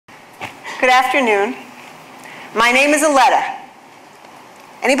Good afternoon. My name is Aleta.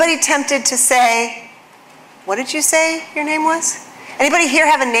 Anybody tempted to say, what did you say your name was? Anybody here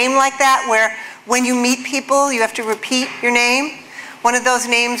have a name like that where when you meet people you have to repeat your name? One of those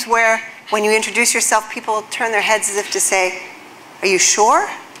names where when you introduce yourself people turn their heads as if to say, are you sure?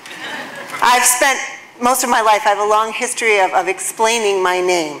 I've spent most of my life, I have a long history of explaining my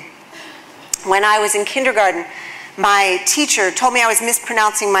name. When I was in kindergarten, my teacher told me I was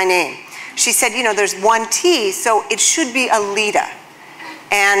mispronouncing my name. She said, you know, there's one T, so it should be Aleta.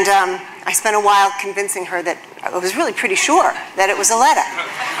 And I spent a while convincing her that I was really pretty sure that it was Aleta.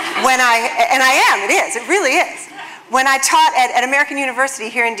 And I am, it is, it really is. When I taught at American University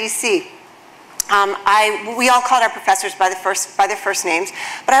here in DC, we all called our professors by their first names,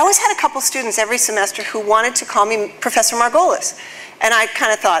 but I always had a couple students every semester who wanted to call me Professor Margolis. And I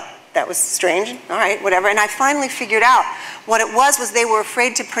kind of thought, that was strange, all right, whatever. And I finally figured out what it was they were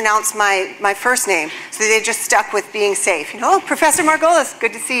afraid to pronounce my first name, so they just stuck with being safe. You know, oh, Professor Margolis,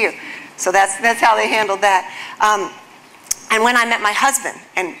 good to see you. So that's how they handled that. And when I met my husband,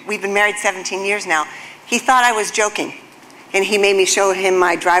 and we've been married 17 years now, he thought I was joking. And he made me show him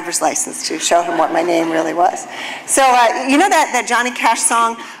my driver's license to show him what my name really was. So you know that Johnny Cash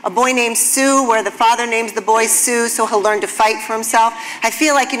song, A Boy Named Sue, where the father names the boy Sue so he'll learn to fight for himself? I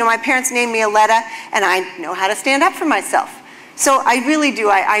feel like, you know, my parents named me Aleta, and I know how to stand up for myself. So I really do.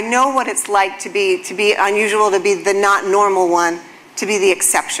 I know what it's like to be unusual, to be the not normal one, to be the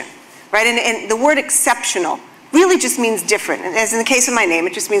exception, right? And the word exceptional really just means different. And as in the case of my name,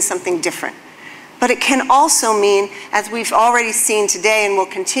 it just means something different. But it can also mean, as we've already seen today and will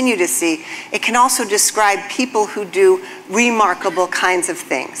continue to see, it can also describe people who do remarkable kinds of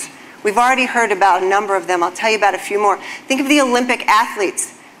things. We've already heard about a number of them. I'll tell you about a few more. Think of the Olympic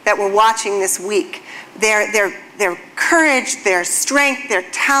athletes that we're watching this week. Their courage, their strength, their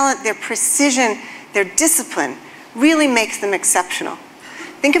talent, their precision, their discipline really makes them exceptional.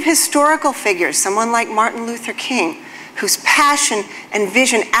 Think of historical figures, someone like Martin Luther King, whose passion and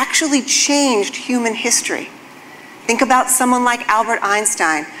vision actually changed human history. Think about someone like Albert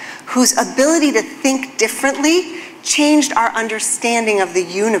Einstein, whose ability to think differently changed our understanding of the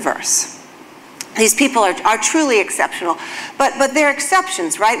universe. These people are truly exceptional, but they're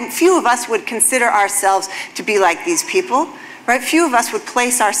exceptions, right? Few of us would consider ourselves to be like these people, right? Few of us would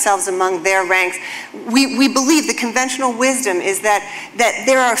place ourselves among their ranks. We believe the conventional wisdom is that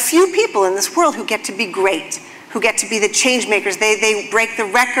there are a few people in this world who get to be great, who get to be the change makers. They break the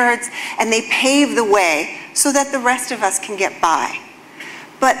records and they pave the way so that the rest of us can get by.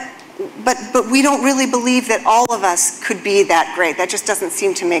 But we don't really believe that all of us could be that great. That just doesn't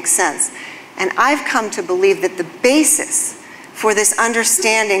seem to make sense. And I've come to believe that the basis for this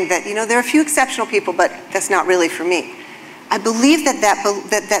understanding that, you know, there are a few exceptional people, but that's not really for me. I believe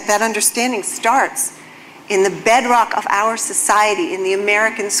that understanding starts in the bedrock of our society, in the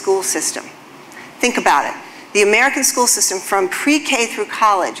American school system. Think about it. The American school system, from pre-K through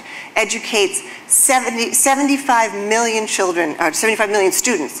college, educates 75 million children, or 75 million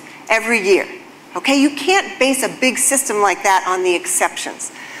students every year. Okay, you can't base a big system like that on the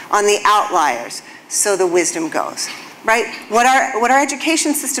exceptions, on the outliers, so the wisdom goes, right? What our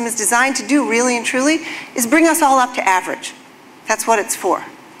education system is designed to do, really and truly, is bring us all up to average. That's what it's for.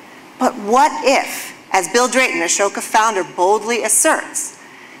 But what if, as Bill Drayton, Ashoka founder, boldly asserts,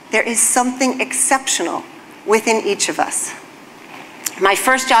 there is something exceptional within each of us? My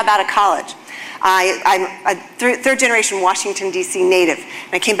first job out of college, I'm a third-generation Washington, D.C. native.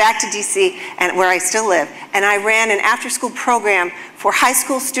 And I came back to D.C., and where I still live, and I ran an after-school program for high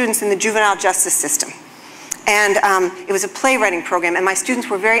school students in the juvenile justice system. And it was a playwriting program, and my students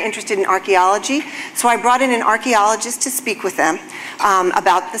were very interested in archaeology, so I brought in an archaeologist to speak with them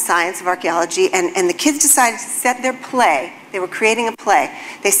about the science of archaeology, and the kids decided to set their play. They were creating a play.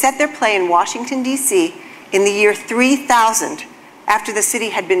 They set their play in Washington, D.C., in the year 3000, after the city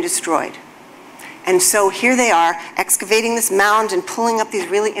had been destroyed. And so here they are, excavating this mound and pulling up these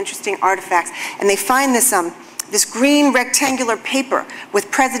really interesting artifacts, and they find this green rectangular paper with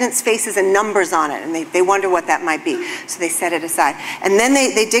presidents' faces and numbers on it, and they wonder what that might be, so they set it aside. And then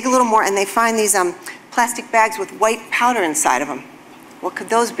they dig a little more, and they find these plastic bags with white powder inside of them. What could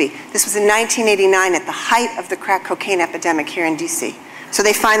those be? This was in 1989, at the height of the crack cocaine epidemic here in DC. So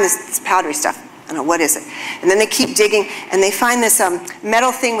they find this powdery stuff. I don't know, what is it? And then they keep digging, and they find this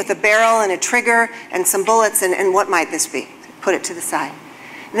metal thing with a barrel and a trigger and some bullets, and what might this be? Put it to the side.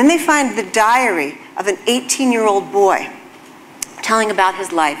 And then they find the diary of an 18-year-old boy telling about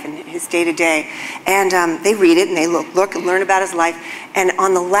his life and his day-to-day. And they read it, and they look and learn about his life. And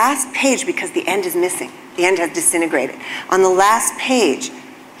on the last page, because the end is missing, the end has disintegrated, on the last page,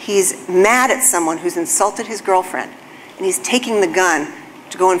 he's mad at someone who's insulted his girlfriend, and he's taking the gun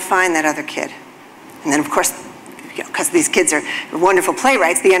to go and find that other kid. And then, of course, because these kids are wonderful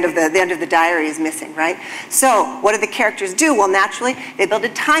playwrights, the end of the diary is missing, right? So what do the characters do? Well, naturally, they build a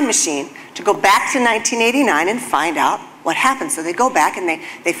time machine to go back to 1989 and find out what happened. So they go back and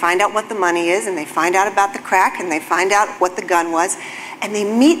they find out what the money is, and they find out about the crack, and they find out what the gun was, and they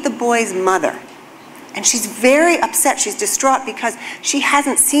meet the boy's mother. And she's very upset. She's distraught because she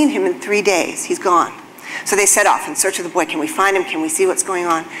hasn't seen him in 3 days. He's gone. So they set off in search of the boy. Can we find him? Can we see what's going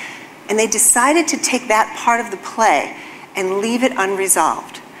on? And they decided to take that part of the play and leave it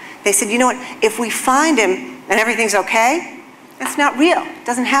unresolved. They said, you know what, if we find him and everything's okay, that's not real. It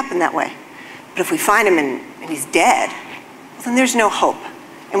doesn't happen that way. But if we find him and he's dead, well, then there's no hope.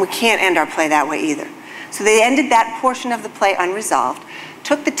 And we can't end our play that way either. So they ended that portion of the play unresolved,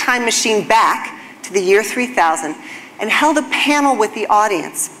 took the time machine back to the year 3000, and held a panel with the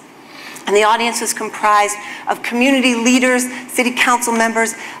audience. And the audience was comprised of community leaders, city council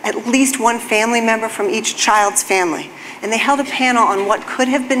members, at least one family member from each child's family. And they held a panel on what could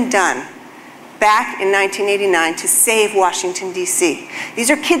have been done back in 1989 to save Washington, D.C. These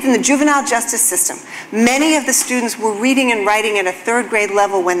are kids in the juvenile justice system. Many of the students were reading and writing at a 3rd grade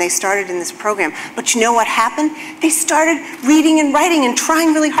level when they started in this program. But you know what happened? They started reading and writing and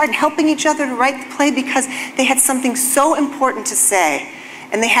trying really hard and helping each other to write the play because they had something so important to say.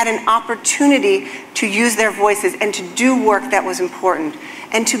 And they had an opportunity to use their voices and to do work that was important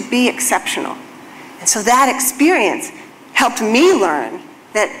and to be exceptional. And so that experience helped me learn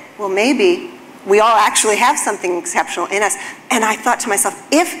that, well, maybe we all actually have something exceptional in us. And I thought to myself,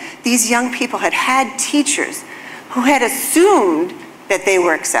 if these young people had had teachers who had assumed that they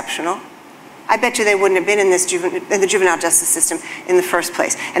were exceptional, I bet you they wouldn't have been in the juvenile justice system in the first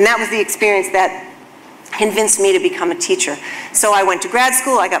place. And that was the experience that convinced me to become a teacher. So I went to grad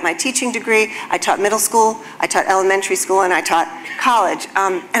school, I got my teaching degree, I taught middle school, I taught elementary school, and I taught college.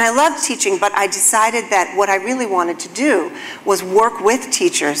 And I loved teaching, but I decided that what I really wanted to do was work with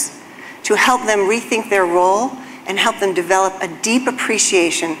teachers to help them rethink their role and help them develop a deep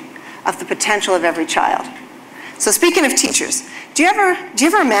appreciation of the potential of every child. So speaking of teachers, do you ever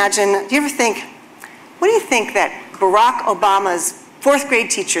think, what do you think that Barack Obama's 4th grade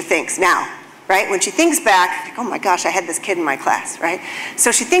teacher thinks now? Right? When she thinks back, like, oh my gosh, I had this kid in my class, right?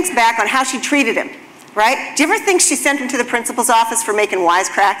 So she thinks back on how she treated him, right? Do you ever think she sent him to the principal's office for making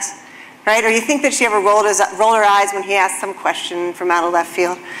wisecracks, right? Or you think that she ever rolled her eyes when he asked some question from out of left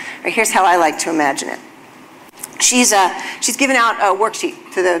field? Or here's how I like to imagine it. She's given out a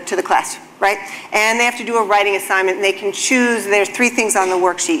worksheet to the class, right? And they have to do a writing assignment, and they can choose, there's 3 things on the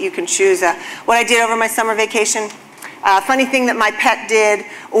worksheet. You can choose what I did over my summer vacation, a funny thing that my pet did,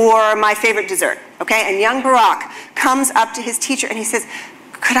 or my favorite dessert, okay? And young Barack comes up to his teacher and he says,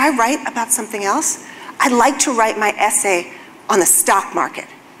 could I write about something else? I'd like to write my essay on the stock market,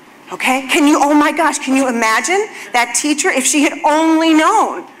 okay? Oh my gosh, can you imagine that teacher if she had only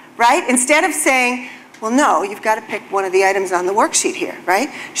known, right? Instead of saying, well, no, you've got to pick one of the items on the worksheet here, right?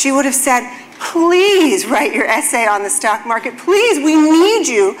 She would have said, please write your essay on the stock market. Please, we need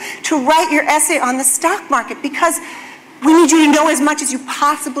you to write your essay on the stock market because we need you to know as much as you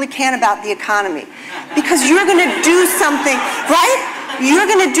possibly can about the economy. Because you're going to do something, right? You're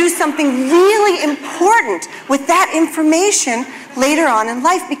going to do something really important with that information later on in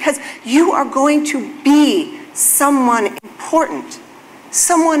life because you are going to be someone important,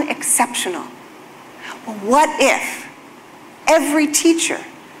 someone exceptional. Well, what if every teacher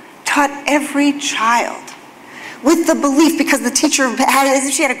taught every child with the belief, because the teacher had, as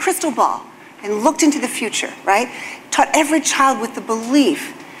if she had a crystal ball and looked into the future, right? Taught every child with the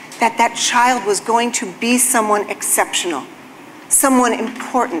belief that that child was going to be someone exceptional, someone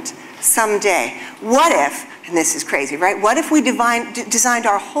important someday. What if, and this is crazy, right? What if we designed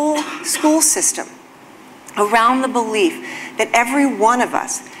our whole school system around the belief that every one of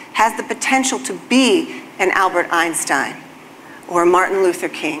us has the potential to be an Albert Einstein or Martin Luther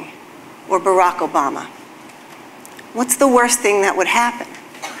King or Barack Obama? What's the worst thing that would happen?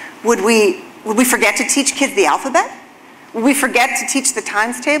 Would we forget to teach kids the alphabet? Would we forget to teach the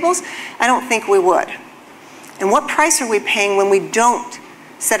times tables? I don't think we would. And what price are we paying when we don't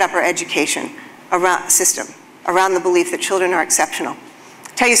set up our education system around the belief that children are exceptional?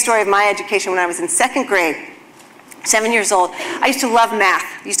 I'll tell you a story of my education when I was in 2nd grade. 7 years old. I used to love math.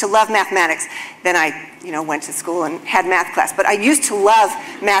 I used to love mathematics. Then I, went to school and had math class. But I used to love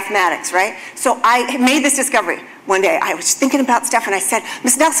mathematics, right? So I made this discovery one day. I was thinking about stuff and I said,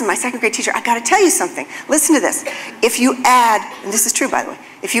 Miss Nelson, my 2nd grade teacher, I got to tell you something. Listen to this. If you add, and this is true by the way,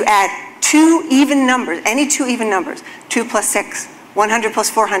 if you add 2 even numbers, any 2 even numbers, 2 plus 6 100 plus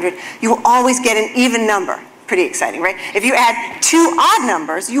 400, you will always get an even number. Pretty exciting, right? If you add 2 odd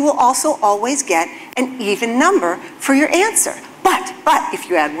numbers, you will also always get an even number for your answer. But if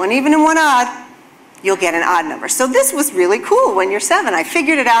you add 1 even and 1 odd, you'll get an odd number. So this was really cool when you're 7. I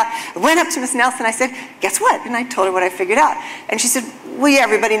figured it out. I went up to Miss Nelson. I said, guess what? And I told her what I figured out. And she said, well, yeah,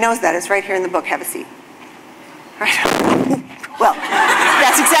 everybody knows that. It's right here in the book. Have a seat. Right? Well,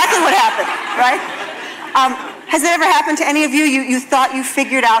 that's exactly what happened, right? Has that ever happened to any of you? You thought you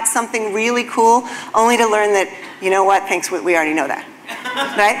figured out something really cool, only to learn that, you know what, thanks, we already know that,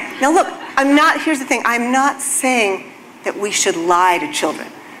 right? Now look, here's the thing, I'm not saying that we should lie to children,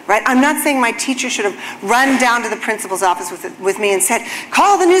 right? I'm not saying my teacher should have run down to the principal's office with me and said,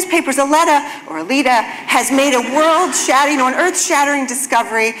 call the newspapers, Aleta has made a world-shattering, an earth-shattering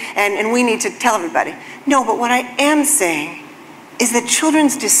discovery, and we need to tell everybody. No, but what I am saying is that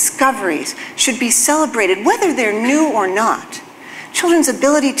children's discoveries should be celebrated, whether they're new or not. Children's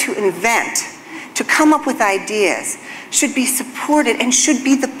ability to invent, to come up with ideas, should be supported and should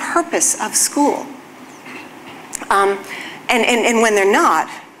be the purpose of school. And when they're not,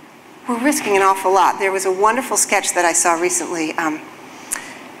 we're risking an awful lot. There was a wonderful sketch that I saw recently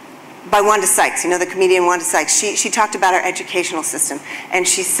by Wanda Sykes, you know, the comedian Wanda Sykes. She talked about our educational system, and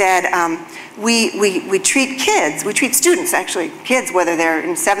she said, we treat kids, we treat students, actually, kids, whether they're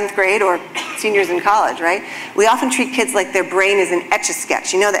in 7th grade or seniors in college, right? We often treat kids like their brain is an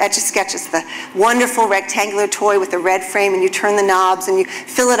Etch-a-Sketch. You know, the Etch-a-Sketch is the wonderful rectangular toy with the red frame, and you turn the knobs, and you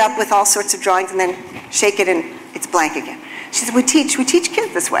fill it up with all sorts of drawings, and then shake it, and it's blank again. She said, we teach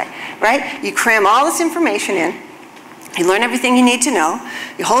kids this way, right? You cram all this information in, you learn everything you need to know,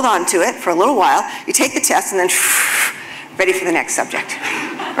 you hold on to it for a little while, you take the test, and then ready for the next subject,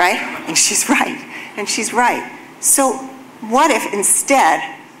 right? And she's right, and she's right. So what if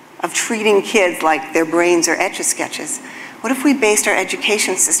instead of treating kids like their brains are Etch-a-Sketches, what if we based our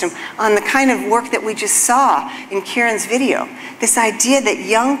education system on the kind of work that we just saw in Kieran's video? This idea that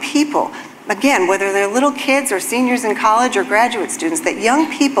young people, again, whether they're little kids or seniors in college or graduate students, that young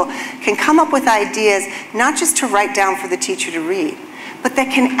people can come up with ideas not just to write down for the teacher to read, but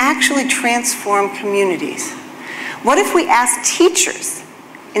that can actually transform communities. What if we asked teachers,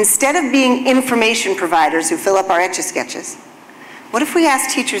 instead of being information providers who fill up our Etch-a-Sketches, what if we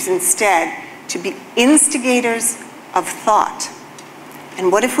asked teachers instead to be instigators of thought?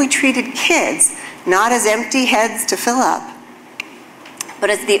 And what if we treated kids not as empty heads to fill up, but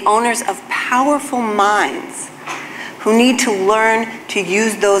as the owners of powerful minds who need to learn to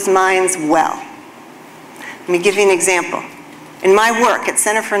use those minds well? Let me give you an example. In my work at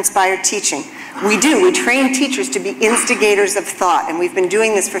Center for Inspired Teaching, we train teachers to be instigators of thought, and we've been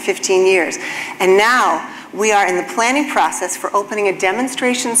doing this for 15 years. And now we are in the planning process for opening a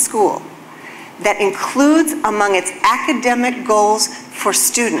demonstration school that includes among its academic goals for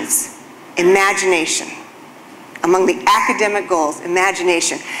students, imagination. Among the academic goals,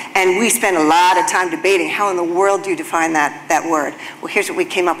 imagination. And we spend a lot of time debating how in the world do you define that word. Well, here's what we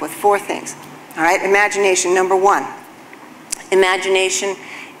came up with, 4 things. All right, imagination, number 1. Imagination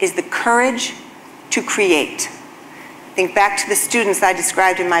is the courage to create. Think back to the students I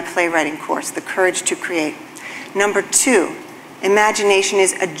described in my playwriting course, the courage to create. Number 2, imagination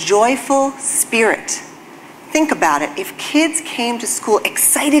is a joyful spirit. Think about it. If kids came to school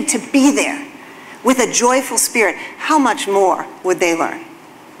excited to be there, with a joyful spirit, how much more would they learn?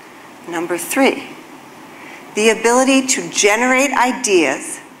 Number 3, the ability to generate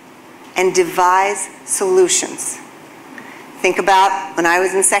ideas and devise solutions. Think about when I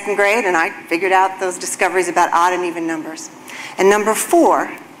was in 2nd grade and I figured out those discoveries about odd and even numbers. And number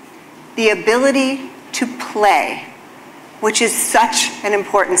 4, the ability to play, which is such an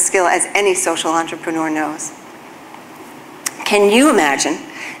important skill, as any social entrepreneur knows. Can you imagine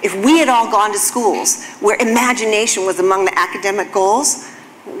if we had all gone to schools where imagination was among the academic goals?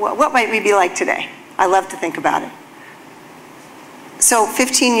 What might we be like today? I love to think about it. So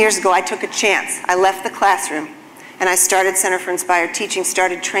 15 years ago, I took a chance. I left the classroom, and I started Center for Inspired Teaching,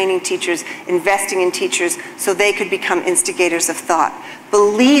 started training teachers, investing in teachers so they could become instigators of thought,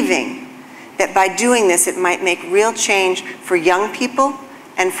 believing that by doing this, it might make real change for young people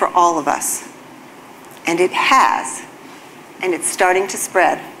and for all of us. And it has, and it's starting to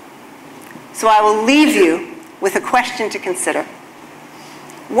spread. So I will leave you with a question to consider.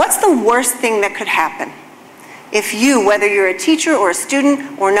 What's the worst thing that could happen if you, whether you're a teacher or a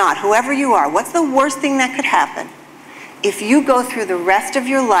student or not, whoever you are, what's the worst thing that could happen if you go through the rest of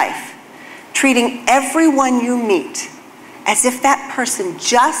your life treating everyone you meet as if that person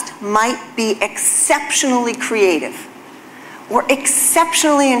just might be exceptionally creative or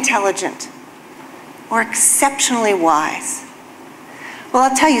exceptionally intelligent or exceptionally wise? Well,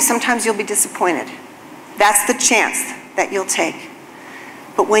 I'll tell you, sometimes you'll be disappointed. That's the chance that you'll take.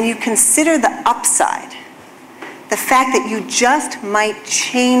 But when you consider the upside, the fact that you just might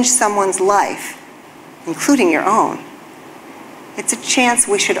change someone's life, including your own, it's a chance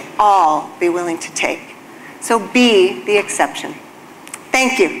we should all be willing to take. So be the exception.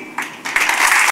 Thank you.